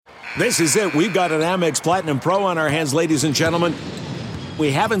This is it. We've got an Amex Platinum Pro on our hands, ladies and gentlemen.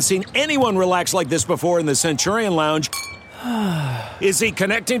 We haven't seen anyone relax like this before in the Centurion Lounge. Is he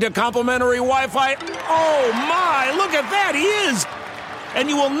connecting to complimentary Wi-Fi? Oh, my. Look at that. He is. And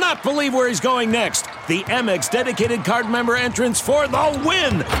you will not believe where he's going next. The Amex dedicated card member entrance for the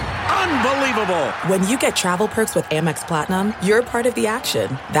win. Unbelievable. When you get travel perks with Amex Platinum, you're part of the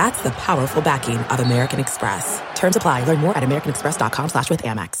action. That's the powerful backing of American Express. Terms apply. Learn more at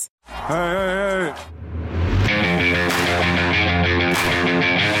americanexpress.com/withAmex. Hey.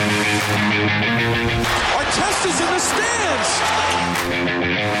 Our test is in the stands.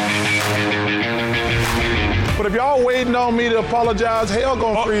 But if y'all waiting on me to apologize, hell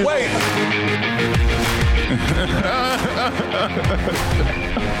gonna freeze. Wait.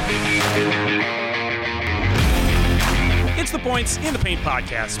 It's the Points in the Paint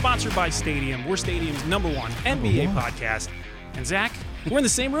podcast, sponsored by Stadium. We're Stadium's number one NBA podcast. And Zach, we're in the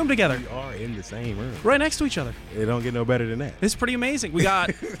same room together. We are in the same room. Right next to each other. It don't get no better than that. It's pretty amazing. We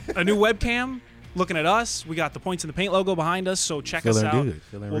got a new webcam looking at us. We got the Points in the Paint logo behind us, so check us out.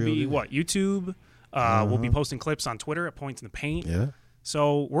 We'll be, YouTube? We'll be posting clips on Twitter at Points in the Paint. Yeah.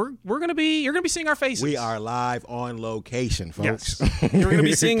 So you're gonna be seeing our faces. We are live on location, folks. Yes. You're gonna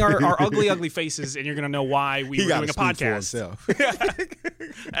be seeing our ugly faces, and you're gonna know why we were doing a podcast.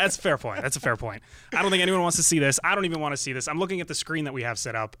 That's a fair point. That's a fair point. I don't think anyone wants to see this. I don't even want to see this. I'm looking at the screen that we have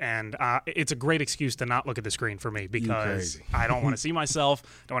set up, and it's a great excuse to not look at the screen for me because I don't want to see myself.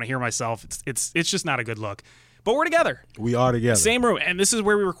 Don't want to hear myself. It's just not a good look. But we're together. We are together. Same room. And this is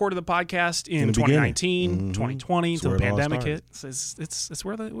where we recorded the podcast in 2019, 2020, until the pandemic hit. It's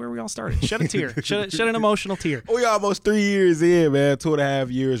where we all started. Shed a tear. shed an emotional tear. We almost 3 years in, man.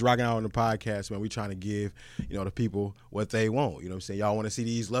 2.5 years rocking out on the podcast, man. We trying to give, the people what they want. You know what I'm saying? Y'all want to see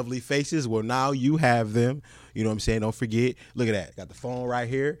these lovely faces? Well, now you have them. You know what I'm saying? Don't forget. Look at that. Got the phone right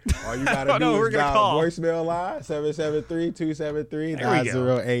here. All you got to do is dial voicemail line,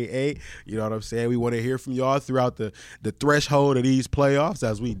 773-273-9088. You know what I'm saying? We want to hear from y'all throughout the threshold of these playoffs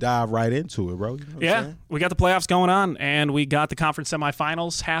as we dive right into it, bro. You know what I'm saying? We got the playoffs going on, and we got the conference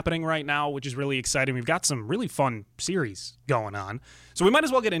semifinals happening right now, which is really exciting. We've got some really fun series going on. So we might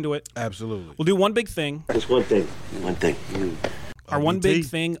as well get into it. Absolutely. We'll do one big thing. Just one thing. Our one big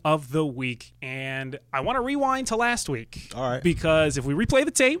thing of the week. And I want to rewind to last week. All right. Because if we replay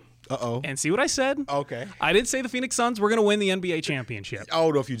the tape and see what I said. Okay. I did say the Phoenix Suns were going to win the NBA championship. I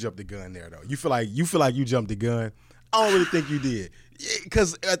don't know if you jumped the gun there, though. You feel like you jumped the gun. I don't really think you did.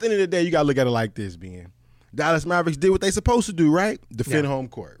 Because at the end of the day, you got to look at it like this, Ben. Dallas Mavericks did what they supposed to do, right? Defend home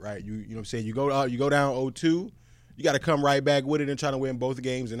court, right? You know what I'm saying? You go down 0-2. You got to come right back with it and try to win both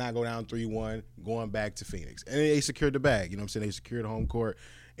games and not go down 3-1 going back to Phoenix. And they secured the bag. You know what I'm saying? They secured home court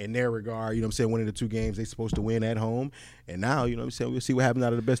in their regard. You know what I'm saying? Winning the 2 games they're supposed to win at home. And now, you know what I'm saying, we'll see what happens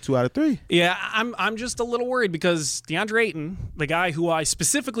out of the best 2 out of 3. Yeah, I'm just a little worried because DeAndre Ayton, the guy who I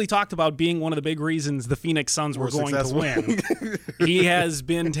specifically talked about being one of the big reasons the Phoenix Suns were going to win, he has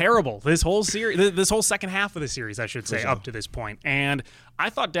been terrible this whole series, this whole second half of the series, I should say, up to this point. And I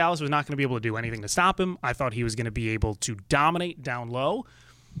thought Dallas was not going to be able to do anything to stop him. I thought he was going to be able to dominate down low.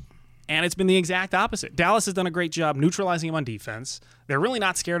 And it's been the exact opposite. Dallas has done a great job neutralizing him on defense. They're really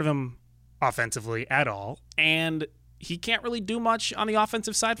not scared of him offensively at all. And he can't really do much on the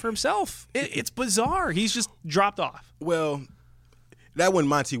offensive side for himself. It's bizarre. He's just dropped off. Well, that when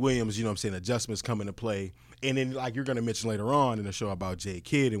Monty Williams, you know what I'm saying, adjustments come into play. And then, like you're going to mention later on in the show about Jay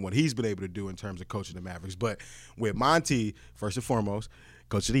Kidd and what he's been able to do in terms of coaching the Mavericks. But with Monty, first and foremost,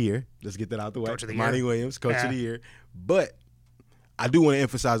 Coach of the Year. Let's get that out the way. Coach of the Monty year. Williams, Coach of the Year. But I do want to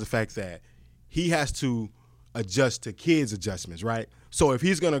emphasize the fact that he has to adjust to Kidd's adjustments, right? So if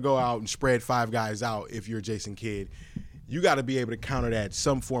he's going to go out and spread 5 guys out, if you're Jason Kidd, you got to be able to counter that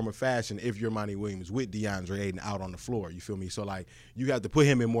some form of fashion if you're Monty Williams with DeAndre Ayton out on the floor. You feel me? So, like, you have to put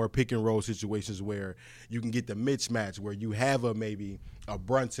him in more pick-and-roll situations where you can get the mismatch, where you have maybe a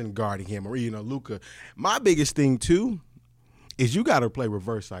Brunson guarding him or, Luka. My biggest thing, too, is you got to play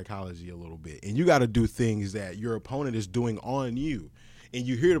reverse psychology a little bit, and you got to do things that your opponent is doing on you. And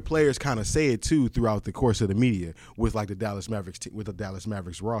you hear the players kind of say it too throughout the course of the media with like the Dallas Mavericks with the Dallas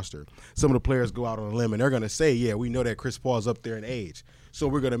Mavericks roster. Some of the players go out on a limb and they're going to say, "Yeah, we know that Chris Paul's up there in age, so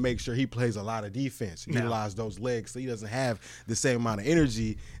we're going to make sure he plays a lot of defense, utilize those legs, so he doesn't have the same amount of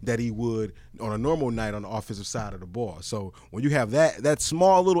energy that he would on a normal night on the offensive side of the ball." So when you have that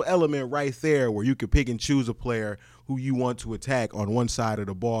small little element right there where you can pick and choose a player who you want to attack on one side of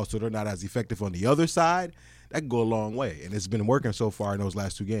the ball, so they're not as effective on the other side, that can go a long way, and it's been working so far in those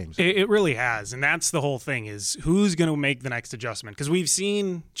last 2 games. It really has, and that's the whole thing is who's going to make the next adjustment. Because we've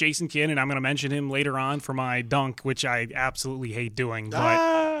seen Jason Kidd, and I'm going to mention him later on for my dunk, which I absolutely hate doing.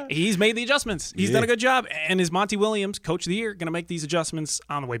 But He's made the adjustments. He's done a good job. And is Monty Williams, coach of the year, going to make these adjustments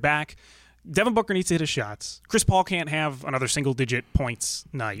on the way back? Devin Booker needs to hit his shots. Chris Paul can't have another single-digit points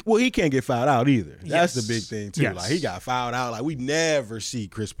night. Well, he can't get fouled out either. That's the big thing, too. Yes. Like, he got fouled out. Like, we never see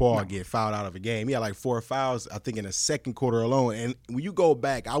Chris Paul get fouled out of a game. He had like 4 fouls, I think, in the second quarter alone. And when you go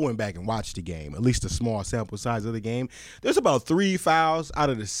back, I went back and watched the game, at least a small sample size of the game. There's about 3 fouls out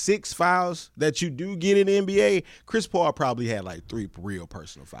of the 6 fouls that you do get in the NBA. Chris Paul probably had like 3 real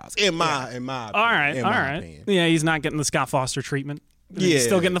personal fouls, in my opinion. All right. Opinion. Yeah, he's not getting the Scott Foster treatment. Yeah, He's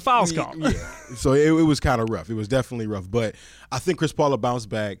still getting the fouls called. Yeah. So it was kind of rough. It was definitely rough. But I think Chris Paul will bounce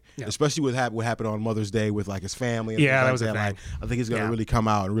back, especially with what happened on Mother's Day with like his family. And that like was a thing. Like, I think he's going to really come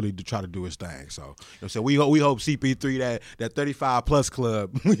out and really try to do his thing. So, we hope CP3 that 35+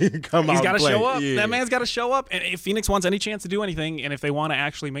 club come out. He's got to show up. Yeah. That man's got to show up. And if Phoenix wants any chance to do anything, and if they want to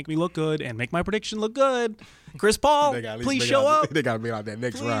actually make me look good and make my prediction look good, Chris Paul, please show up. They got to be out that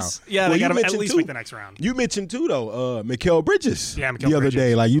next round. Yeah, they got to at least make the next round. You mentioned too though, Mikal Bridges. Yeah, Mikal the other Bridges.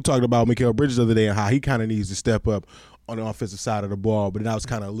 day, like you talked about Mikal Bridges the other day and how he kind of needs to step up on the offensive side of the ball. But then I was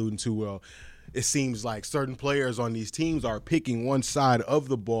kind of alluding to, well, it seems like certain players on these teams are picking one side of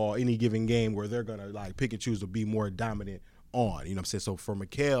the ball any given game where they're gonna like pick and choose to be more dominant on. You know what I'm saying? So for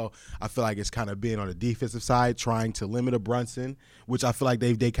Mikal, I feel like it's kind of been on the defensive side, trying to limit a Brunson, which I feel like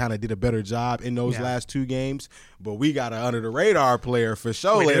they kind of did a better job in those last 2 games. But we got an under the radar player for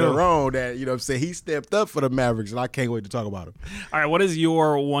sure later on that, you know what I'm saying, he stepped up for the Mavericks, and I can't wait to talk about him. All right, what is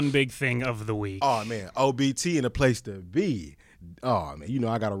your one big thing of the week? Oh man, OBT and a place to be. Oh man, you know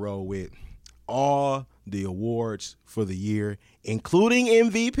I got to roll with all the awards for the year, including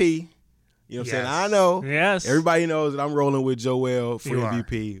MVP. You know what I'm saying? I know. Yes. Everybody knows that I'm rolling with Joel for You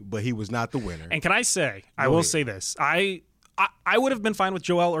MVP, but he was not the winner. And can I say, I will say this. I would have been fine with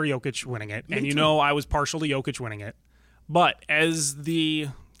Joel or Jokic winning it. And you know I was partial to Jokic winning it. But as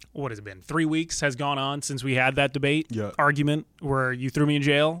what has it been, 3 weeks has gone on since we had that debate, argument where you threw me in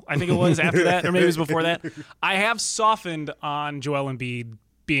jail, I think it was after that, or maybe it was before that. I have softened on Joel Embiid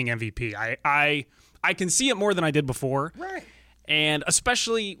being MVP. I can see it more than I did before. Right. And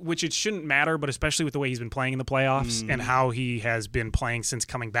especially, which it shouldn't matter, but especially with the way he's been playing in the playoffs and how he has been playing since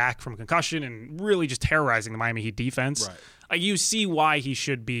coming back from concussion and really just terrorizing the Miami Heat defense. Right. You see why he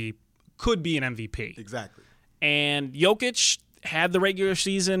could be an MVP. Exactly. And Jokic had the regular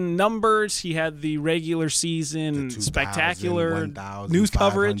season numbers. He had the regular season spectacular 1,000, news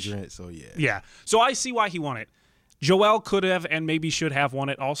coverage. So Yeah. So I see why he won it. Joel could have and maybe should have won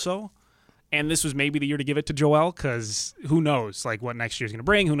it also. And this was maybe the year to give it to Joel because who knows, like what next year's going to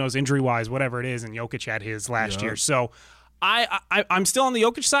bring? Who knows, injury-wise, whatever it is. And Jokic had his last year, so I'm still on the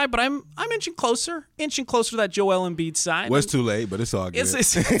Jokic side, but I'm inching closer to that Joel Embiid side. Well, it's too late, but it's all good.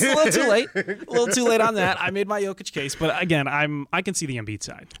 It's a little too late. A little too late on that. I made my Jokic case, but again, I can see the Embiid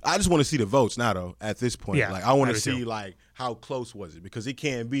side. I just want to see the votes now, though. At this point, Yeah, like I want I to do see too. like how close was it, because it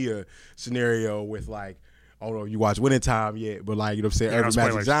can't be a scenario with like, I don't know if you watch Winning Time yet, but like, you know what I'm saying, Yeah, no Magic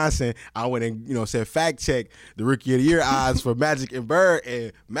spoilers. Johnson, I went and, you know, said fact check the Rookie of the Year odds for Magic and Bird,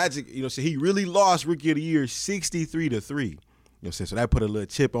 and Magic, you know, so he really lost Rookie of the Year 63-3. You know what I'm saying? So that put a little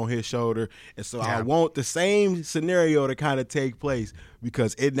chip on his shoulder. And so I want the same scenario to kind of take place,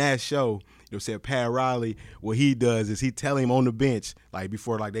 because in that show, you know what I'm saying, Pat Riley, what he does is he tell him on the bench, like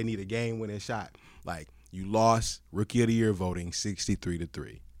before like they need a game-winning shot, like, you lost Rookie of the Year voting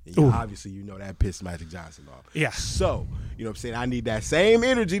 63-3. Obviously, you know that pissed Magic Johnson off. Yeah. So, you know what I'm saying, I need that same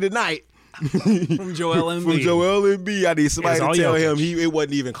energy tonight. From Joel Embiid. From Joel Embiid, I need somebody to all tell Jokic. him it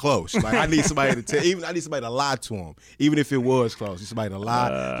wasn't even close. Like, I need somebody to tell, I need somebody to lie to him, even if it was close. I need somebody to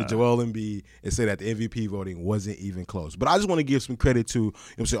lie to Joel Embiid and say that the MVP voting wasn't even close. But I just want to give some credit to, you know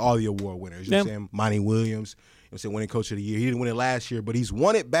what I'm saying, all the award winners. You know what I'm saying, Monty Williams, you know what I'm saying, winning Coach of the Year. He didn't win it last year, but he's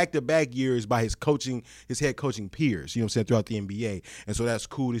won it back-to-back years by his head coaching peers, you know what I'm saying, throughout the NBA. And so that's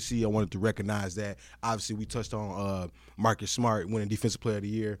cool to see. I wanted to recognize that. Obviously, we touched on Marcus Smart winning Defensive Player of the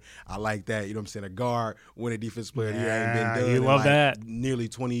Year. I like that. You know what I'm saying? A guard winning Defensive Player of the Year ain't been done you in love like that. nearly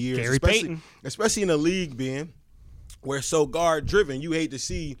 20 years. Gary Payton. Especially in a league, Ben, where it's so guard-driven. You hate to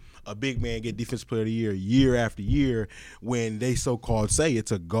see a big man get Defensive Player of the year after year when they so-called say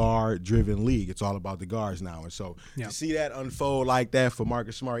it's a guard-driven league. It's all about the guards now. And so to see that unfold like that for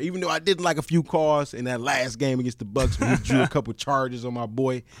Marcus Smart, even though I didn't like a few calls in that last game against the Bucks when he drew a couple charges on my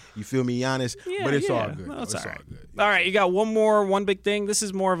boy, you feel me, Giannis? But it's all good. No, it's all all right. good. All right, you got one big thing. This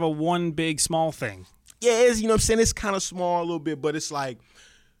is more of a one big small thing. Yeah, it's, you know what I'm saying, it's kind of small a little bit, but it's like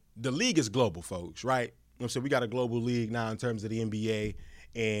the league is global, folks, right? You know what I'm saying? We got a global league now in terms of the NBA,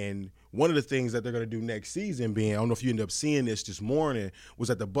 and one of the things that they're going to do next season, being, I don't know if you end up seeing this morning, was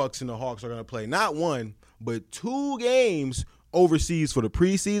that the Bucks and the Hawks are going to play not one, but 2 games overseas for the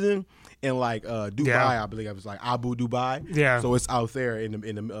preseason in like Dubai. I believe it was like Abu Dubai. Yeah. So it's out there in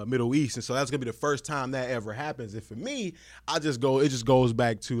the Middle East, and so that's gonna be the first time that ever happens. And for me, it just goes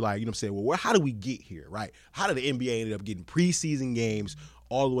back to like, you know what I'm saying, well, how do we get here, right? How did the NBA end up getting preseason games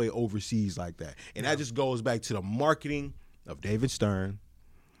all the way overseas like that? And that just goes back to the marketing of David Stern,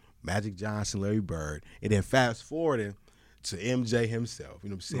 Magic Johnson, Larry Bird, and then fast forwarding to MJ himself, you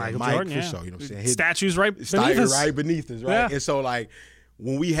know what I'm saying? Michael Mike Jordan, for sure, you know what I'm saying? Statues right beneath us. Right beneath us, right? Yeah. And so, like,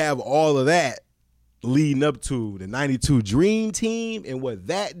 when we have all of that leading up to the 92 Dream Team and what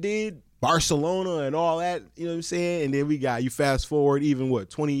that did, Barcelona and all that, you know what I'm saying? And then you fast forward even,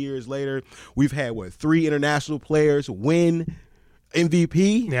 20 years later, we've had, 3 international players win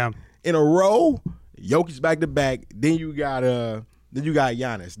MVP in a row. Jokic back-to-back. Then you got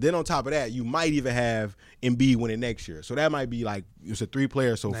Giannis. Then on top of that, you might even have Embiid winning next year. So that might be like, it's a 3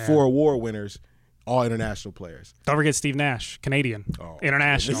 players, so 4 award winners, all international players. Don't forget Steve Nash, Canadian,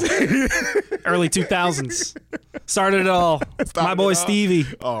 international, early 2000s. Started it all. My boy Stevie,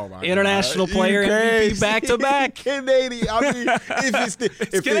 international player, MVP back-to-back. Canadian. I mean,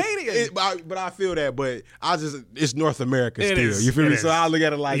 it's Canadian. But I feel that. But it's North America still. You feel me? So I look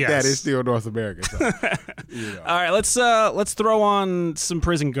at it like that. It's still North America. So, All right, let's throw on some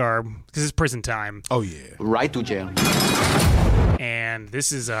prison garb because it's prison time. Oh yeah, right to jail. And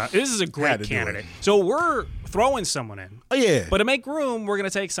this is a great candidate. So we're throwing someone in. Oh yeah. But to make room, we're gonna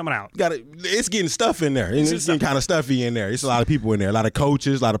take someone out. It's getting stuff in there. It's getting kind of stuffy in there. There's a lot of people in there. A lot of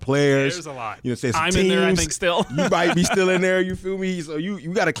coaches, a lot of players. There's a lot. You know, say some I'm teams. in there, I think, still. You might be still in there. You feel me? So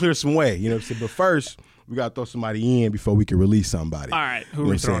you got to clear some way. You know what I'm saying? But first, we got to throw somebody in before we can release somebody. All right, who are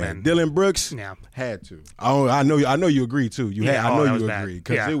we throwing in? Dillon Brooks. Yeah, had to. I know you agree too. I know you agree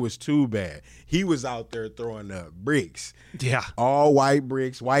because it was too bad. He was out there throwing up bricks. Yeah, all white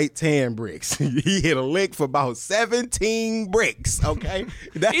bricks, white tan bricks. He hit a lick for about 17 bricks. Okay,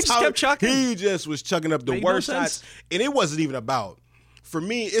 he just kept chucking. He just was chucking up the worst shots, and it wasn't even about. For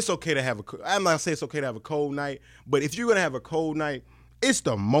me, it's okay to have I'm not saying it's okay to have a cold night, but if you're gonna have a cold night, it's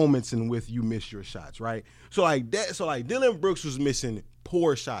the moments in which you miss your shots, right? So like Dillon Brooks was missing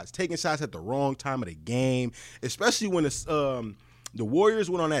poor shots, taking shots at the wrong time of the game, especially when the Warriors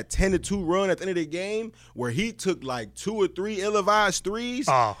went on that 10-2 run at the end of the game where he took like 2 or 3 ill-advised threes.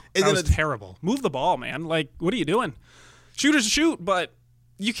 Oh, that was terrible. Move the ball, man. Like, what are you doing? Shooters shoot, but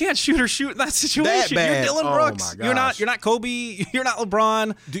you can't shoot in that situation. That bad. You're Dillon Brooks. Oh my gosh. You're not Kobe. You're not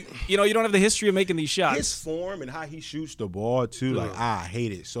LeBron. You don't have the history of making these shots. His form and how he shoots the ball too, like I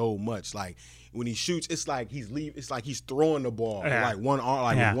hate it so much. Like when he shoots, it's like he's throwing the ball with like one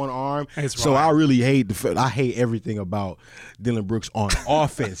arm, with one arm. So I really hate I hate everything about Dillon Brooks on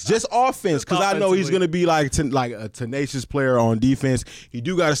offense, just offense, because I know he's gonna be like a tenacious player on defense. He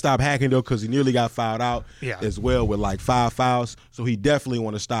do got to stop hacking though, because he nearly got fouled out as well with like 5 fouls. So he definitely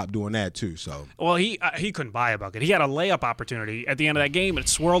want to stop doing that too. So he couldn't buy a bucket. He had a layup opportunity at the end of that game, but it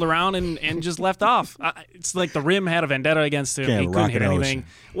swirled around and just left off. It's like the rim had a vendetta against him. He couldn't hit anything.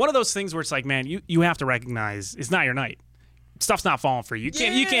 One of those things where it's like, man, you have to recognize it's not your night. Stuff's not falling for you.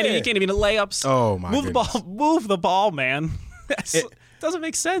 You can't even layups. Oh my goodness. Move the ball, man. It doesn't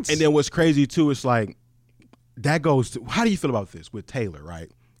make sense. And then what's crazy too is like that goes to, how do you feel about this with Taylor,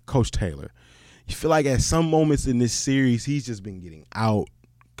 right? Coach Taylor. You feel like at some moments in this series he's just been getting out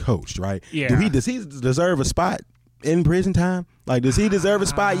coached, right? Yeah. Does he deserve a spot in prison time? Like, does he deserve a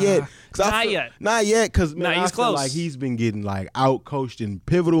spot yet? Not yet, because he's close. Like he's been getting like out coached in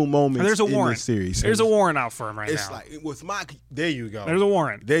pipital moments. There's a in warrant. This series. There's a warrant out for him right now. It's like with there you go. There's a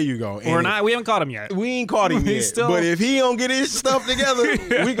warrant. There you go. We haven't caught him yet. We ain't caught him yet. But if he don't get his stuff together,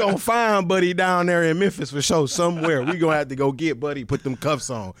 we gonna find Buddy down there in Memphis for sure somewhere. We gonna have to go get Buddy, put them cuffs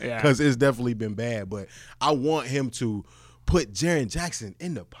on, because it's definitely been bad. But I want him to put Jaren Jackson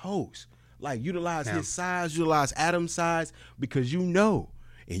in the post. Like, utilize his size, utilize Adam's size, because and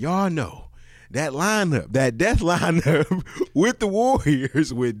y'all know, that lineup, that death lineup with the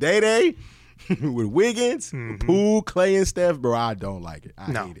Warriors, with Day-Day, with Wiggins, Poole, Clay, and Steph, bro, I don't like it.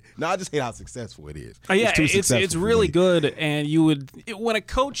 I hate it. No, I just hate how successful it is. It's really good, and when a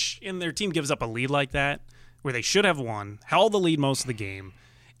coach and their team gives up a lead like that, where they should have won, held the lead most of the game,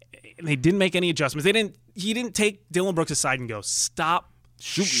 and they didn't make any adjustments. He didn't take Dillon Brooks aside and go, stop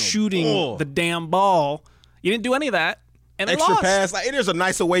shooting the damn ball. You didn't do any of that, and they extra lost. pass. Like, there's a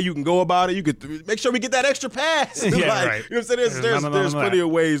nicer way you can go about it. You could make sure we get that extra pass. Yeah, right. You know what I'm saying? There's plenty of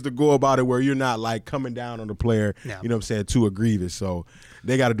ways to go about it where you're not like coming down on the player. Yeah. You know what I'm saying? Too egregious. So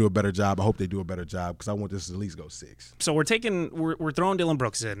they got to do a better job. I hope they do a better job, because I want this to at least go 6. So we're throwing Dillon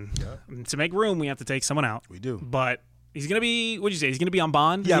Brooks in. To make room, we have to take someone out. We do. But He's going to be, what'd you say? He's going to be on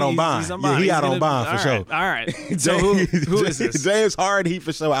bond? He out on bond. He's on bond. Yeah, he out on gonna, bond for sure. All right. So who is this? James Harden, he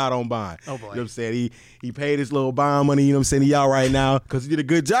for sure out on bond. Oh, boy. You know what I'm saying? He paid his little bond money, you know what I'm saying? He out right now because he did a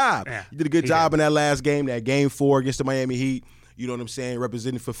good job. Yeah, he did a good job in that last game, that game 4 against the Miami Heat. You know what I'm saying?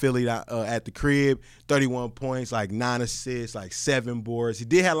 Representing for Philly at the crib, 31 points, like 9 assists, like 7 boards. He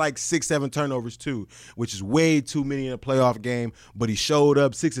did have like 6-7 turnovers too, which is way too many in a playoff game. But he showed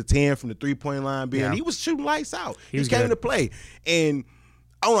up 6 of 10 from the 3-point line. He was shooting lights out. He came to play. And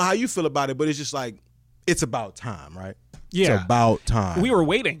I don't know how you feel about it, but it's just like, it's about time, right? Yeah. It's about time. We were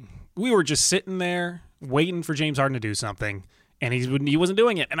waiting. We were just sitting there waiting for James Harden to do something. And he wasn't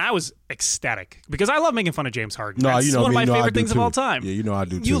doing it. And I was ecstatic because I love making fun of James Harden. No, That's one of my favorite things of all time. Yeah, you know I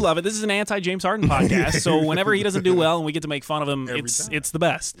do too. You love it. This is an anti-James Harden podcast. So whenever he doesn't do well and we get to make fun of him, it's the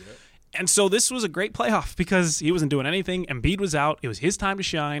best. Yep. And so this was a great playoff because he wasn't doing anything. Embiid was out. It was his time to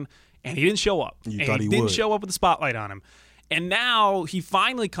shine. And he didn't show up. He didn't show up with the spotlight on him. And now he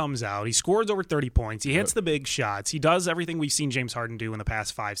finally comes out. He scores over 30 points. He hits the big shots. He does everything we've seen James Harden do in the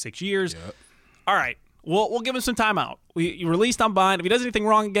past 5-6 years. Yep. All right. We'll give him some time out. You released on bond. If he does anything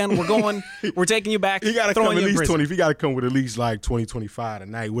wrong again, we're going. We're taking you back. He got to come at least 20. If he got to come with at least like 20, 25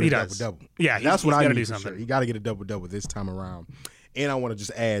 tonight with a double-double. Yeah, that's what I need to do for something. sure. He got to get a double-double this time around. And I want to just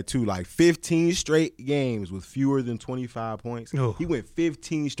add too, like 15 straight games with fewer than 25 points. Oh. He went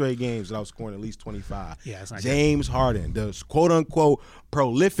 15 straight games without scoring at least 25. Yeah, it's not James Harden, the quote-unquote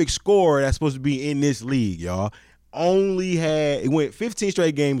prolific scorer that's supposed to be in this league, y'all. It went 15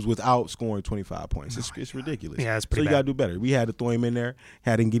 straight games without scoring 25 points. It's ridiculous. Yeah, it's pretty So you bad. got to do better. We had to throw him in there,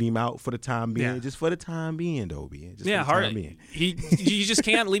 had to get him out for the time being. Yeah. Just for the time being, though, Ben. Harden. You just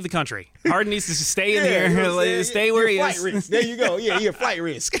can't leave the country. Harden needs to stay in here, stay where he is. Risk. There you go. Yeah, you're flight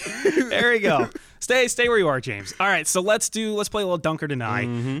risk. There you go. Stay where you are, James. All right, so let's play a little dunker tonight.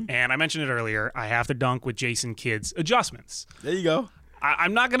 Mm-hmm. And I mentioned it earlier. I have to dunk with Jason Kidd's adjustments. There you go.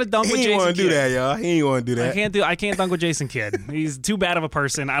 I'm not going to dunk with He Jason ain't want to do Kidd. that, y'all. He ain't want to do that. I can't dunk with Jason Kidd. He's too bad of a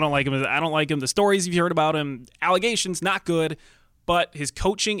person. I don't like him. The stories you've heard about him, allegations, not good. But his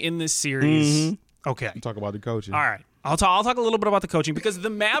coaching in this series, okay. Talk about the coaching. All right. I'll talk a little bit about the coaching because the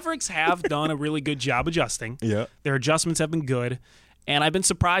Mavericks have done a really good job adjusting. Yeah. Their adjustments have been good. And I've been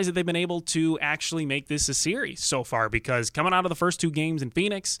surprised that they've been able to actually make this a series so far because coming out of the first 2 games in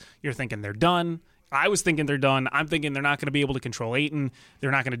Phoenix, you're thinking they're done. I was thinking they're done. I'm thinking they're not going to be able to control Ayton.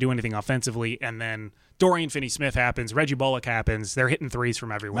 They're not going to do anything offensively. And then Dorian Finney-Smith happens. Reggie Bullock happens. They're hitting threes from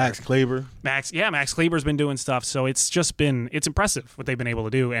everywhere. Max Kleber. Max Kleber's been doing stuff. So it's impressive what they've been able to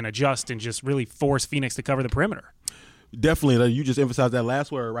do and adjust and just really force Phoenix to cover the perimeter. Definitely, you just emphasized that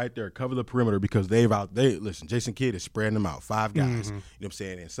last word right there, cover the perimeter, because listen, Jason Kidd is spreading them out, 5 guys. You know what I'm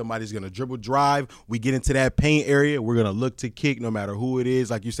saying? And somebody's going to dribble drive. We get into that paint area, we're going to look to kick no matter who it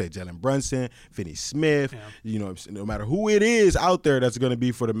is. Like you said, Jalen Brunson, Finney-Smith, you know what I'm saying? No matter who it is out there that's going to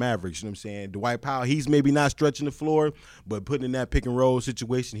be for the Mavericks. You know what I'm saying? Dwight Powell, he's maybe not stretching the floor, but putting in that pick and roll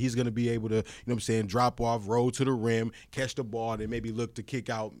situation, he's going to be able to, you know what I'm saying, drop off, roll to the rim, catch the ball, and maybe look to kick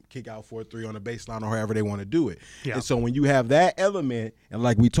out for a 3 on the baseline or however they want to do it. Yeah. And so when you have that element, and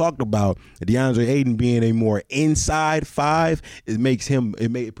like we talked about, DeAndre Ayton being a more inside 5,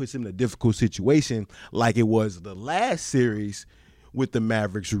 it puts him in a difficult situation like it was the last series with the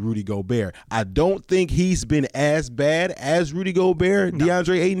Mavericks with Rudy Gobert. I don't think he's been as bad as Rudy Gobert,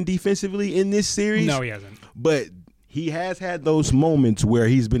 DeAndre Ayton defensively in this series. No, he hasn't. But he has had those moments where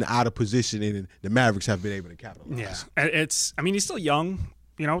he's been out of position and the Mavericks have been able to capitalize. Yeah. He's still young,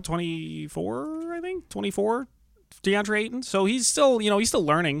 24, I think, 24. DeAndre Ayton, so he's still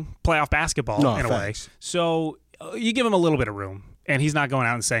learning playoff basketball in a way. So you give him a little bit of room, and he's not going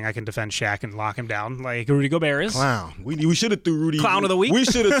out and saying I can defend Shaq and lock him down like Rudy Gobert is. Clown. We should have threw Rudy. Clown of the week. We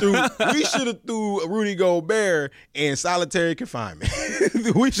should have threw Rudy Gobert in solitary confinement.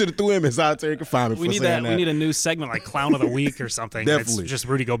 We should have threw him in solitary confinement. We need that. We need a new segment like Clown of the Week or something. Definitely. It's just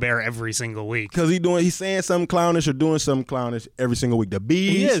Rudy Gobert every single week because he's saying something clownish or doing something clownish every single week. The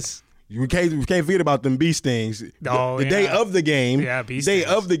bees. He is. We can't forget about them bee stings. The day of the game. Yeah, bee day stings.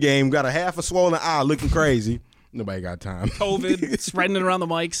 of the game, got a half a swollen eye looking crazy. Nobody got time. COVID, spreading it around the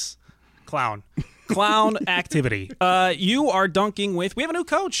mics. Clown activity. You are dunking with, we have a new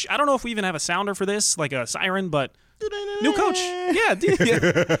coach. I don't know if we even have a sounder for this, like a siren, but new coach. Yeah.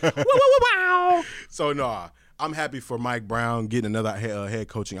 Wow. So, I'm happy for Mike Brown getting another head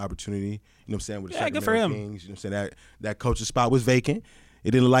coaching opportunity. You know what I'm saying? With the good for him. Kings. You know what I'm saying? That coaching spot was vacant. It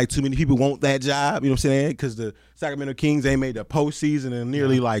didn't look like too many people want that job, you know what I'm saying? Because the Sacramento Kings ain't made the postseason in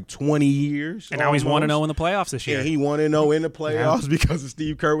nearly like 20 years. And now he's 1-0 in the playoffs this year. And he 1-0 in the playoffs because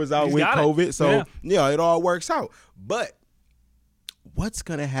Steve Kerr was out with COVID. So, it all works out. But what's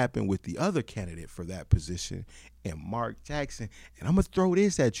going to happen with the other candidate for that position and Mark Jackson? And I'm going to throw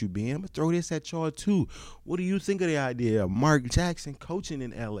this at you, Ben. I'm going to throw this at y'all, too. What do you think of the idea of Mark Jackson coaching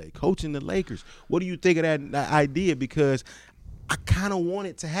in L.A., coaching the Lakers? What do you think of that idea? Because I kind of want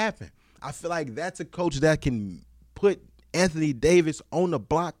it to happen. I feel like that's a coach that can put Anthony Davis on the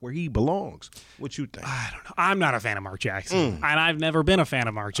block where he belongs. What you think? I don't know. I'm not a fan of Mark Jackson, and I've never been a fan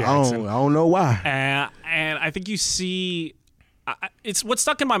of Mark Jackson. I don't know why. And I think you see, it's what's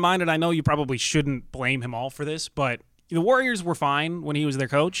stuck in my mind, and I know you probably shouldn't blame him all for this, but the Warriors were fine when he was their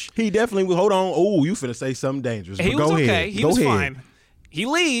coach. He definitely was. Hold on. Oh, you finna say something dangerous. He was okay. Ahead. He was fine. He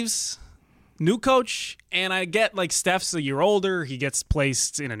leaves. New coach, and I get like Steph's a year older. He gets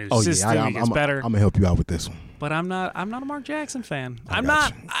placed in a new system. He gets better. I'm gonna help you out with this one. But I'm not a Mark Jackson fan. I'm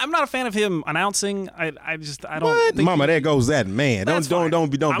not a fan of him announcing. I don't. What? Think Mama, there goes that man. Don't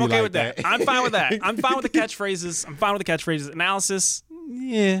be I'm okay like with that. I'm fine with that. I'm fine with the catchphrases. I'm fine with the catchphrases. Analysis,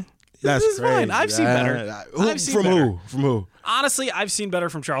 yeah. That's this is crazy. fine. I've seen better. From who? Honestly, I've seen better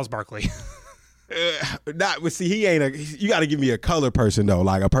from Charles Barkley. He ain't you got to give me a color person though,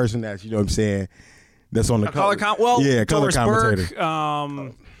 like a person that's, you know what I'm saying, that's on the color. Color Doris commentator.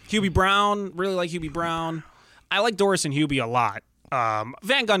 Burke, Hubie Brown, really like Hubie Brown. I like Doris and Hubie a lot.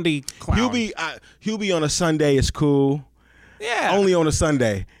 Van Gundy, clown. Hubie on a Sunday is cool. Yeah, only on a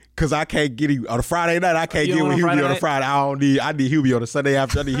Sunday. Because I can't get him on a Friday night. I can't get with Hubie on a Friday. I need Hubie on a Sunday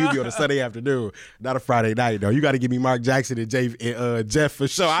afternoon. I need Hubie on a Sunday afternoon, not a Friday night though. You got to give me Mark Jackson and Jeff for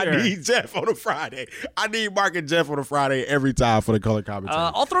sure. I need Jeff on a Friday. I need Mark and Jeff on a Friday every time for the color commentary.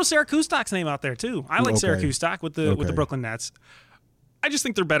 I'll throw Sarah Kustak's name out there too. I like Sarah Kustak with the Brooklyn Nets. I just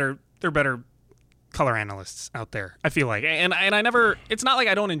think they're better. They're better color analysts out there, I feel like. And I never. It's not like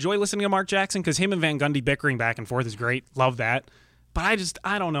I don't enjoy listening to Mark Jackson because him and Van Gundy bickering back and forth is great. Love that. But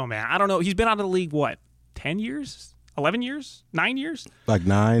I don't know, man. I don't know. He's been out of the league, what, 10 years? 11 years? 9 years? Like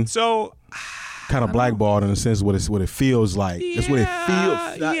 9. So, kind of blackballed in a sense what it feels like. Yeah, that's what it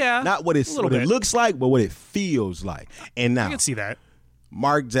feels. Not what it looks like, but what it feels like. And now, I can see that.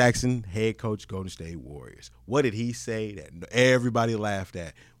 Mark Jackson, head coach, Golden State Warriors. What did he say that everybody laughed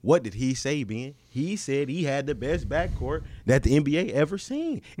at? What did he say, Ben? He said he had the best backcourt that the NBA ever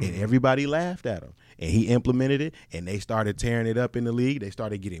seen, and everybody laughed at him. And he implemented it, and they started tearing it up in the league. They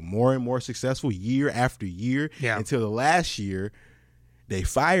started getting more and more successful year after year until the last year they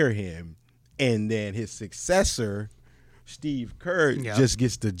fire him, and then his successor, Steve Kerr, just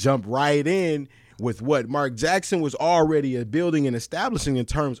gets to jump right in with what Mark Jackson was already building and establishing in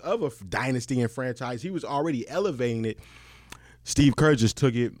terms of a dynasty and franchise. He was already elevating it. Steve Kerr just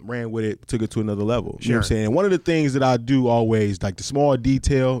took it, ran with it, took it to another level. You know what I'm saying? And one of the things that I do always, like the small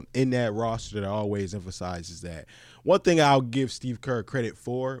detail in that roster that I always emphasize is that one thing I'll give Steve Kerr credit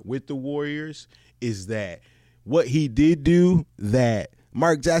for with the Warriors is that what he did do that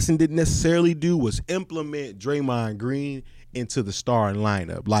Mark Jackson didn't necessarily do was implement Draymond Green into the starting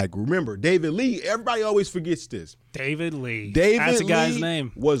lineup. Like, remember, David Lee, everybody always forgets this. David Lee. That's a guy's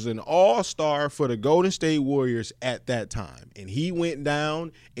name. Was an all-star for the Golden State Warriors at that time. And he went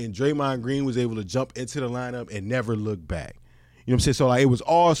down, and Draymond Green was able to jump into the lineup and never look back. You know what I'm saying? So, like, it was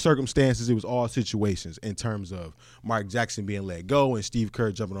all circumstances. It was all situations in terms of Mark Jackson being let go and Steve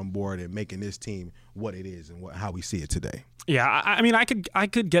Kerr jumping on board and making this team what it is and how we see it today. Yeah, I mean, I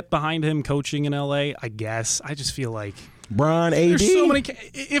could get behind him coaching in L.A., I guess. I just feel like Bron, AD. There's so many.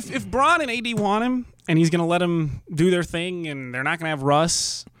 If Bron and AD want him, and he's going to let them do their thing, and they're not going to have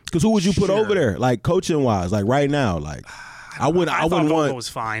Russ. Because who would you put over there, like coaching wise, like right now? Like I wouldn't thought want. was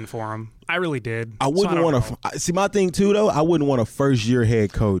fine for him. I really did. I wouldn't want to see my thing too, though. I wouldn't want a first year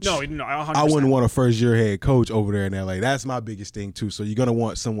head coach. No, 100%. I wouldn't want a first year head coach over there in LA. That's my biggest thing too. So you're gonna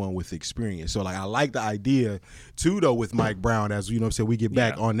want someone with experience. So like I like the idea too, though, with Mike Brown. As you know, what I'm saying, we get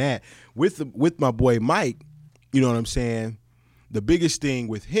back on that with my boy Mike. You know what I'm saying? The biggest thing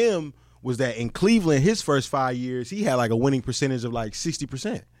with him was that in Cleveland, his first 5 years, he had like a winning percentage of like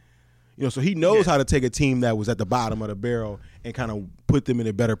 60%. You know, so he knows how to take a team that was at the bottom of the barrel and kind of put them in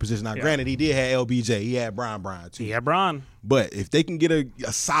a better position. Now, granted, he did have LBJ. He had Bron too. He had Bron. But if they can get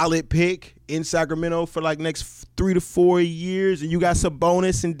a solid pick in Sacramento for like next 3 to 4 years, and you got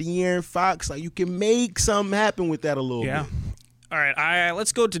Sabonis and De'Aaron Fox, like you can make something happen with that a little bit. All right,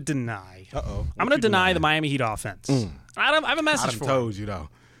 let's go to deny. Uh-oh. I'm going to deny the Miami Heat offense. I have a message for you. I told you, though.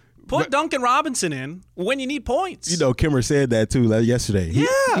 Put Duncan Robinson in when you need points. You know, Kimmer said that too yesterday. He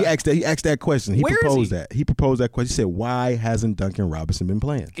asked that question. He proposed that. He proposed that question. He said, "Why hasn't Duncan Robinson been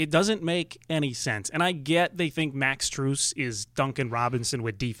playing?" It doesn't make any sense. And I get they think Max Strus is Duncan Robinson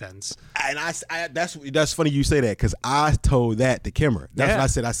with defense. And that's funny you say that because I told that to Kimmer. That's what I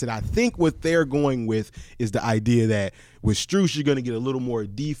said. I said I think what they're going with is the idea that with Strus you're going to get a little more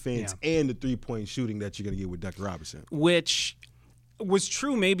defense and the 3-point shooting that you're going to get with Duncan Robinson, which was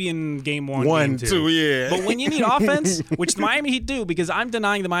true maybe in game one, game two. two, yeah. But when you need offense, which the Miami Heat do, because I'm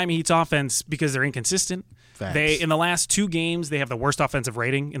denying the Miami Heat's offense because they're inconsistent. Facts. In the last 2 games, they have the worst offensive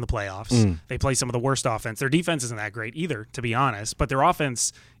rating in the playoffs. They play some of the worst offense. Their defense isn't that great either, to be honest, but their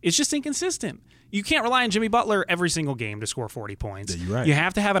offense is just inconsistent. You can't rely on Jimmy Butler every single game to score 40 points. Yeah, you're right. You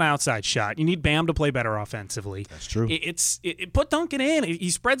have to have an outside shot. You need Bam to play better offensively. That's true. Put Duncan in. He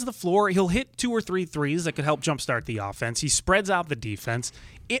spreads the floor. He'll hit 2 or 3 threes that could help jumpstart the offense. He spreads out the defense.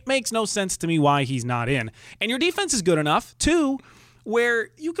 It makes no sense to me why he's not in. And your defense is good enough, too, where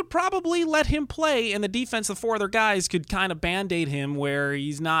you could probably let him play and the defense, the 4 other guys, could kind of Band-Aid him where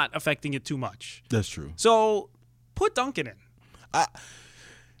he's not affecting it too much. That's true. So put Duncan in.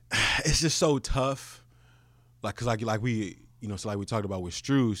 It's just so tough, because we talked about with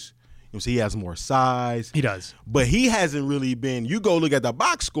Strus. So he has more size. He does. But he hasn't really been, you go look at the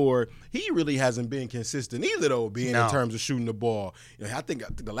box score, he really hasn't been consistent either, though, in terms of shooting the ball. I think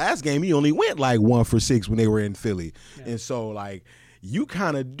the last game he only went 1 for 6 when they were in Philly. Yeah. And so, you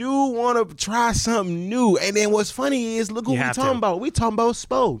kind of do want to try something new. And then what's funny is, look what we're talking about. We talking about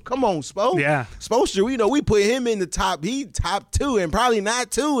Spo. Come on, Spo. Yeah. Spoelstra, we put him in the top. He top 2 and probably not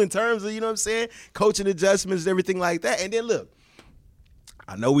 2 in terms of, coaching adjustments and everything like that. And then look,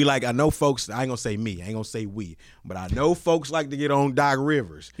 I know folks, I ain't going to say me, I ain't going to say we, but I know folks like to get on Doc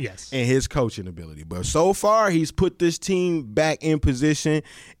Rivers and his coaching ability. But so far, he's put this team back in position,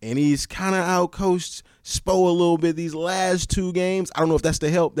 and he's kind of outcoached Spo a little bit these last 2 games. I don't know if that's the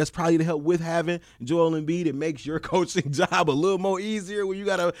help. That's probably the help with having Joel Embiid. It makes your coaching job a little more easier when you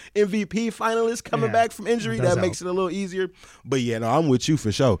got an MVP finalist coming back from injury. That makes it a little easier. But, I'm with you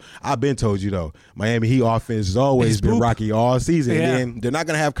for sure. I've been told you, though, Miami Heat offense has always been rocky all season. Yeah. And then they're not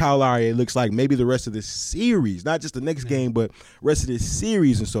going to have Kyle Lowry, it looks like, maybe the rest of this series. Not just the next game, but rest of this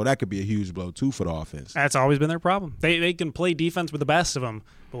series. And so that could be a huge blow, too, for the offense. That's always been their problem. They can play defense with the best of them,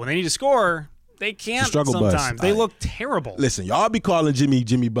 but when they need to score, they can't sometimes. They look terrible. Listen, y'all be calling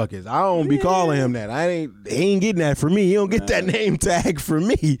Jimmy Buckets. I don't be calling him that. He ain't getting that for me. He don't get that name tag for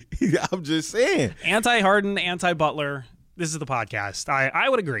me. I'm just saying. Anti-Harden, anti-Butler. This is the podcast. I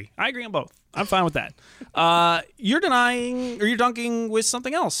would agree. I agree on both. I'm fine with that. You're dunking with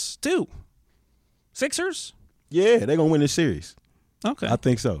something else, too. Sixers? Yeah, they're going to win this series. Okay. I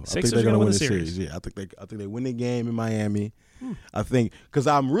think so. Sixers I think they're going to win the series. Yeah, I think they win the game in Miami. I think because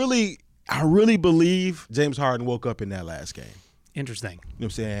I really believe James Harden woke up in that last game. Interesting. You know what I'm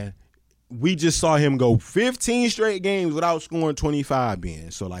saying? We just saw him go 15 straight games without scoring 25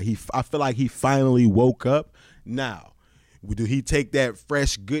 being. So I feel like he finally woke up. Now, do he take that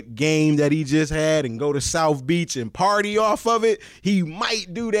fresh good game that he just had and go to South Beach and party off of it? He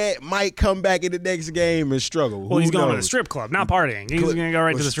might do that, might come back in the next game and struggle. Well, he's going to the strip club, not partying. He's going to go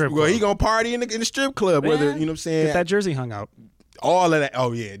right to the strip club. Well, he's going to party in the strip club, whether, you know what I'm saying? Get that jersey hung out. All of that.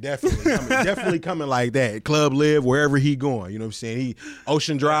 Oh, yeah, definitely. Definitely coming like that. Club Live, wherever he going. You know what I'm saying?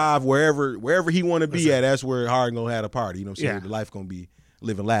 Ocean Drive, wherever he want to be at, that's where Harden going to have a party. You know what I'm saying? The life going to be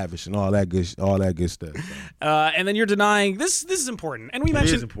living lavish and all that good stuff. And then you're denying this is important. And we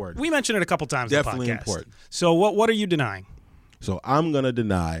mentioned it a couple times Definitely in the podcast. Important. So what are you denying? So I'm going to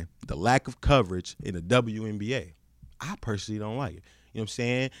deny the lack of coverage in the WNBA. I personally don't like it. You know what I'm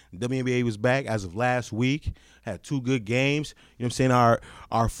saying? The WNBA was back as of last week, had 2 good games. You know what I'm saying?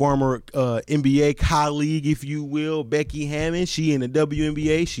 Our former NBA colleague, if you will, Becky Hammond, she in the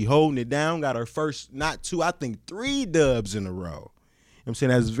WNBA, she holding it down, got her first, not 2, I think 3 dubs in a row. You know what I'm saying?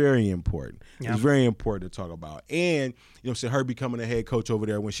 That's very important. Yeah. It's very important to talk about. And, you know what I'm saying, her becoming a head coach over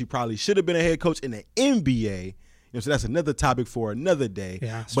there when she probably should have been a head coach in the NBA. You know, so that's another topic for another day.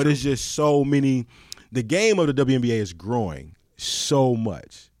 Yeah, but true. It's just so many. The game of the WNBA is growing so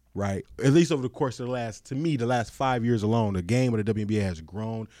much, right? At least over the course of the last 5 years alone, the game of the WNBA has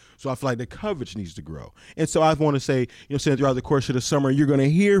grown. So I feel like the coverage needs to grow. And so I want to say, throughout the course of the summer, you're going to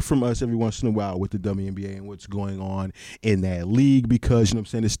hear from us every once in a while with the WNBA and what's going on in that league because,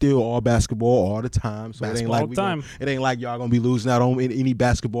 it's still all basketball all the time. So it ain't like y'all going to be losing out on any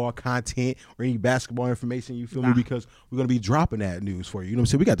basketball content or any basketball information, you feel me? Because we're going to be dropping that news for you. You know what I'm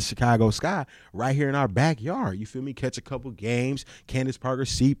saying? We got the Chicago Sky right here in our backyard. You feel me? Catch a couple games. Candace Parker,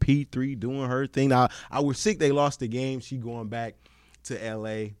 CP3 doing her thing. Now, I was sick they lost the game. She going back to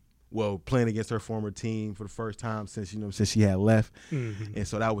L.A., playing against her former team for the first time since she had left. And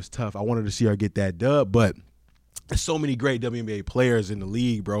so that was tough. I wanted to see her get that dub, but there's so many great WNBA players in the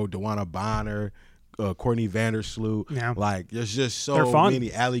league, bro. DeWanna Bonner, Courtney Vandersloot. Yeah. Like, there's just so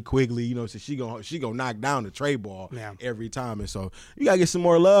many. Allie Quigley, so she gonna knock down the tray ball every time. And so you got to get some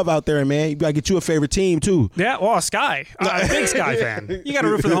more love out there, man. You got to get you a favorite team, too. Yeah, well, Sky. I'm a big Sky fan. You got to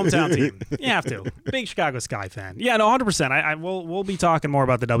root for the hometown team. You have to. Big Chicago Sky fan. Yeah, no, 100%. We'll be talking more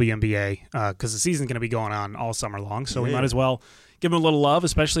about the WNBA because the season's going to be going on all summer long, so we might as well give them a little love,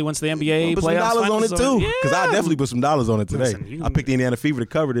 especially once the NBA put playoffs. Put some dollars on it too, because yeah. I definitely put some dollars on it today. Listen, I picked the Indiana Fever to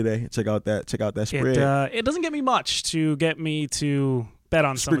cover today. Check out that spread. It doesn't get me much to get me to bet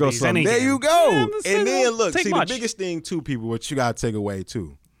on some of these. There you go. Yeah, and then look, see much. The biggest thing too, people, what you got to take away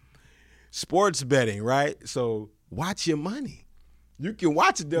too, sports betting, right? So watch your money. You can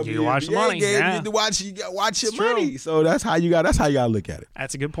watch a WNBA game. Yeah. You watch your money. So that's how you got to look at it.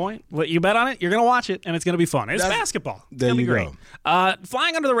 That's a good point. You bet on it, you're going to watch it, and it's going to be fun. It's basketball. It's going to be great.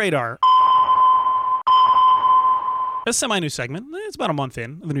 Flying under the radar. A semi-new segment. It's about a month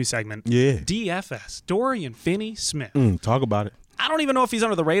in, the new segment. Yeah. DFS, Dorian Finney-Smith. Talk about it. I don't even know if he's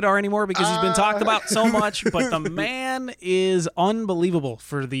under the radar anymore because he's been talked about so much, but the man is unbelievable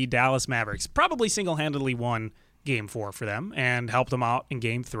for the Dallas Mavericks. Probably single-handedly won Game 4 for them and helped them out in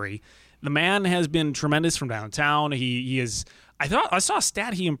Game 3. The man has been tremendous from downtown. He is. I saw a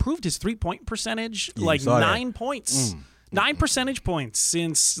stat. He improved his 3-point percentage 9 points. 9 percentage points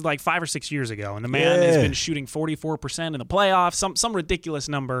since 5 or 6 years ago. And the man has been shooting 44% in the playoffs, some ridiculous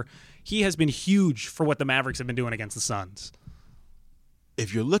number. He has been huge for what the Mavericks have been doing against the Suns.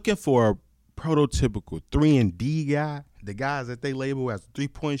 If you're looking for a prototypical 3-and-D guy, the guys that they label as a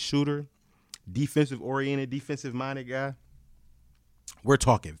 3-point shooter, defensive-oriented, defensive-minded guy, we're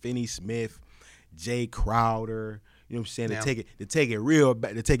talking Finney-Smith, Jay Crowder, you know what I'm saying? Yeah. To take it real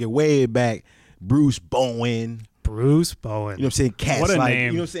back, to take it way back, Bruce Bowen. You know what I'm saying? Cats what a like name.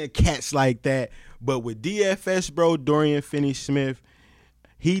 You know what I'm saying? Cats like that. But with DFS, bro, Dorian Finney-Smith,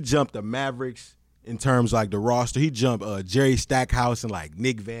 he jumped the Mavericks in terms the roster. He jumped Jerry Stackhouse and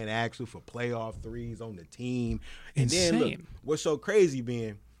Nick Van Exel for playoff threes on the team. And Insane. then look, what's so crazy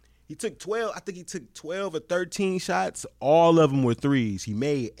being he took 12 or 13 shots. All of them were threes. He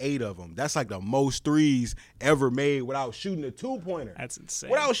made 8 of them. That's the most threes ever made without shooting a 2-pointer. That's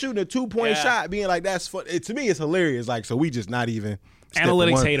insane. Without shooting a 2-point shot, being that's fun. To me, it's hilarious. So we just not even.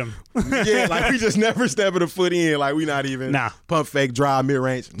 Analytics hate him. Yeah, we just never stepping a foot in. We not even pump fake, drive, mid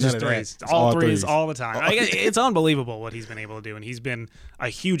range. Just threes. All threes all the time. It's unbelievable what he's been able to do, and he's been a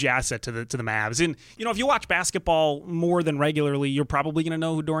huge asset to the Mavs. And if you watch basketball more than regularly, you're probably going to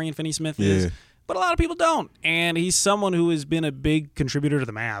know who Dorian Finney-Smith is. But a lot of people don't, and he's someone who has been a big contributor to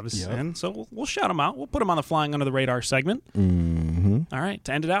the Mavs. Yep. And so we'll shout him out. We'll put him on the Flying Under the Radar segment. Mm-hmm. All right,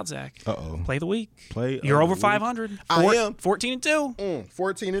 to end it out, Zach. Play the week. You're over 500. I am 14-2.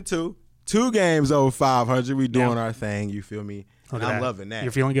 14-2. 2 games over 500. We doing our thing. You feel me? And I'm loving that.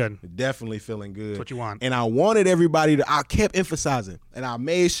 You're feeling good. Definitely feeling good. That's what you want. And I wanted everybody to. I kept emphasizing, and I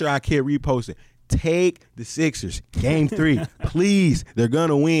made sure I kept reposting. Take the Sixers. Game 3. Please. They're going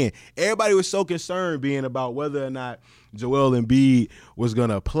to win. Everybody was so concerned being about whether or not Joel Embiid was going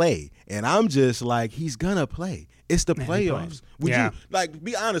to play. And I'm just he's going to play. It's the playoffs. Would you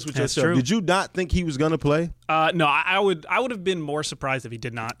be honest with yourself? True. Did you not think he was going to play? No, I would have been more surprised if he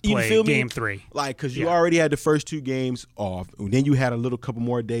did not play Game 3. Because you already had the first 2 games off, and then you had a couple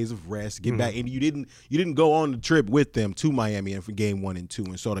more days of rest, get back, and you didn't go on the trip with them to Miami for Game 1 and 2,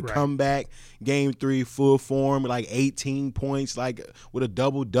 and so to come back Game 3 full form 18 points with a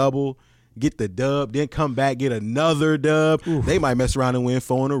double. Get the dub, then come back, get another dub. Oof. They might mess around and win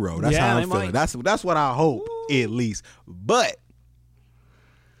 4 in a row. That's how I'm feeling. That's what I hope, at least. But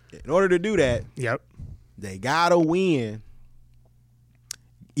in order to do that, they gotta win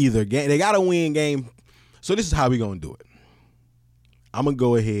either game. They gotta win game. So this is how we gonna do it. I'm gonna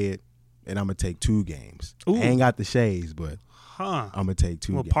go ahead and I'm gonna take 2 games. I ain't got the shades, but I'm gonna take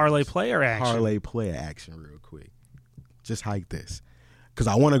 2 games. Parlay player action. Parlay player action real quick. Just hike this. Because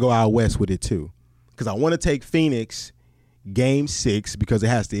I want to go out west with it, too. Because I want to take Phoenix Game 6 because it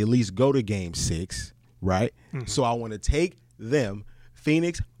has to at least go to Game 6, right? Mm-hmm. So I want to take them,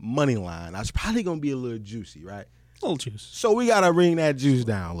 Phoenix money line. That's probably going to be a little juicy, right? A little juice. So we got to bring that juice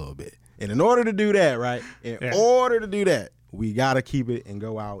down a little bit. And in order to do that, right, order to do that, we got to keep it and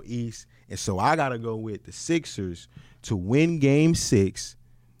go out east. And so I got to go with the Sixers to win Game 6,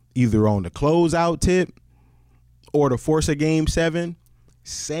 either on the closeout tip or to force a Game 7.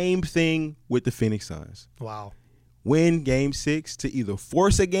 Same thing with the Phoenix Suns. Wow. win Game 6 to either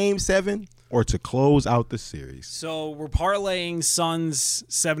force a Game 7 or to close out the series. So we're parlaying Suns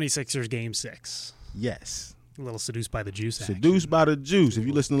 76ers Game 6. Yes. A little seduced by the juice action. Seduced by the juice. If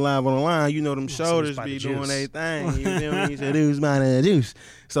you listen to Live on the Line, you know them shoulders be doing their thing. You feel me? Seduced by the juice.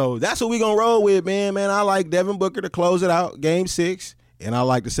 So that's what we going to roll with, man. I like Devin Booker to close it out, Game 6, and I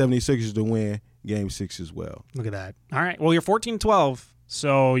like the 76ers to win Game 6 as well. Look at that. All right. Well, you're 14-12,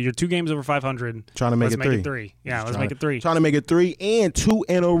 so you're 2 games over 500. Trying to make it three. Yeah, let's make it 3. Trying to make it 3 and 2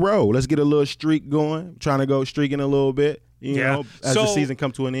 in a row. Let's get a little streak going. Trying to go streaking a little bit, you know, as the season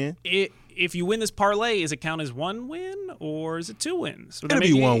come to an end. If you win this parlay, does it count as 1 win or is it 2 wins? It'll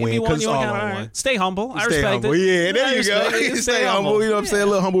be 1 win because it's all on one. Stay humble. I respect humble. it. Yeah, there you go. Stay humble. You know what I'm saying? A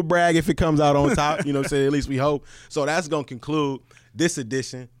little humble brag if it comes out on top. You know what I'm saying? At least we hope. So that's going to conclude this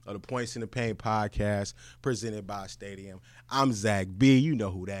edition of the Points in the Paint podcast presented by Stadium. I'm Zach B. You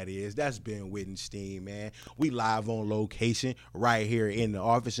know who that is. That's Ben Wittenstein, man. We live on location right here in the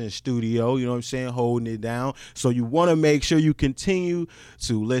office and studio, you know what I'm saying, holding it down. So you want to make sure you continue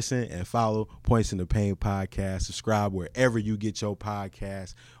to listen and follow Points in the Paint podcast. Subscribe wherever you get your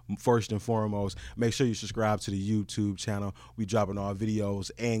podcast. First and foremost, make sure you subscribe to the YouTube channel. We dropping our videos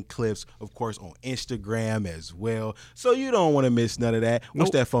and clips, of course, on Instagram as well. So you don't want to miss none of that.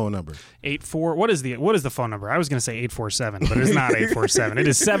 What's that phone number? 84. What is the phone number? I was going to say 847, but it's not 847. It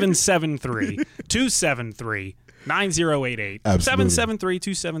is 773-273. 9088.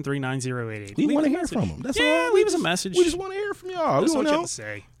 773-273-9088. We want to hear from them. That's all. Leave us a message. We just want to hear from y'all. That's what you have to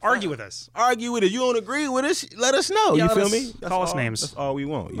say. Argue with us. Argue with us. You don't agree with us? Let us know. You feel me? Call us names. That's all we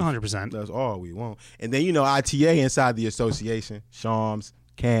want. 100%. That's all we want. And then, ITA inside the association, Shams,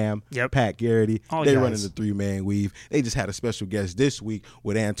 Cam, Pat Garrity, they running the 3-man weave. They just had a special guest this week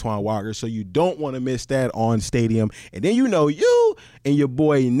with Antoine Walker, so you don't want to miss that on Stadium. And then you and your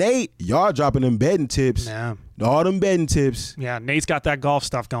boy Nate, y'all dropping them betting tips. Yeah. All them betting tips. Yeah, Nate's got that golf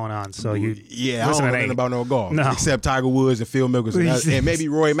stuff going on. So I don't know nothing about no golf. No. Except Tiger Woods and Phil Mickelson. And maybe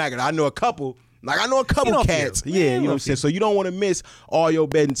Roy McIlroy. I know a couple. Cats. Yeah, you know what I'm saying? So you don't want to miss all your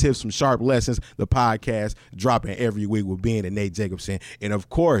betting tips from Sharp Lessons, the podcast, dropping every week with Ben and Nate Jacobson. And, of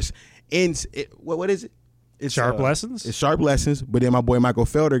course, what is it? It's Sharp Lessons? It's Sharp Lessons, but then my boy Michael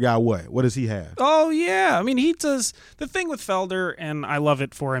Felder got what? What does he have? Oh, yeah. I mean, he does the thing with Felder, and I love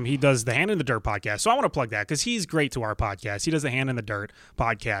it for him. He does the Hand in the Dirt podcast. So I want to plug that because he's great to our podcast. He does the Hand in the Dirt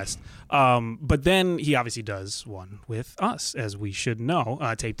podcast. But then he obviously does one with us, as we should know,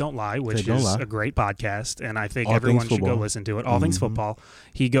 Tape Don't Lie, which is a great podcast, and I think everyone should go listen to it. All Things Football.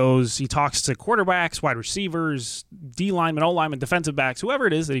 He talks to quarterbacks, wide receivers, D linemen, O linemen, defensive backs, whoever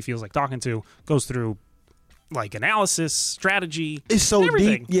it is that he feels like talking to, goes through like analysis, strategy. It's so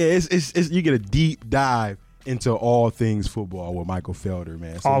everything. deep. Yeah, it's you get a deep dive into all things football with Michael Felder,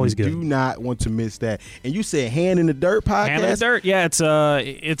 man. So always good. Do not want to miss that. And you said Hand in the Dirt podcast? Hand in the Dirt. Yeah,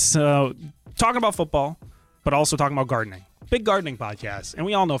 it's talking about football, but also talking about gardening. Big gardening podcast. And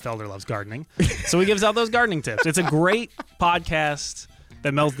we all know Felder loves gardening. So he gives out those gardening tips. It's a great podcast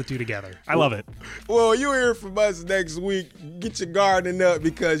that melds the two together. I love it. Well, you'll hear from us next week. Get your gardening up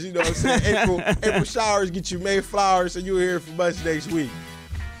because, you know what I'm saying, April showers get you May flowers, so you'll hear from us next week.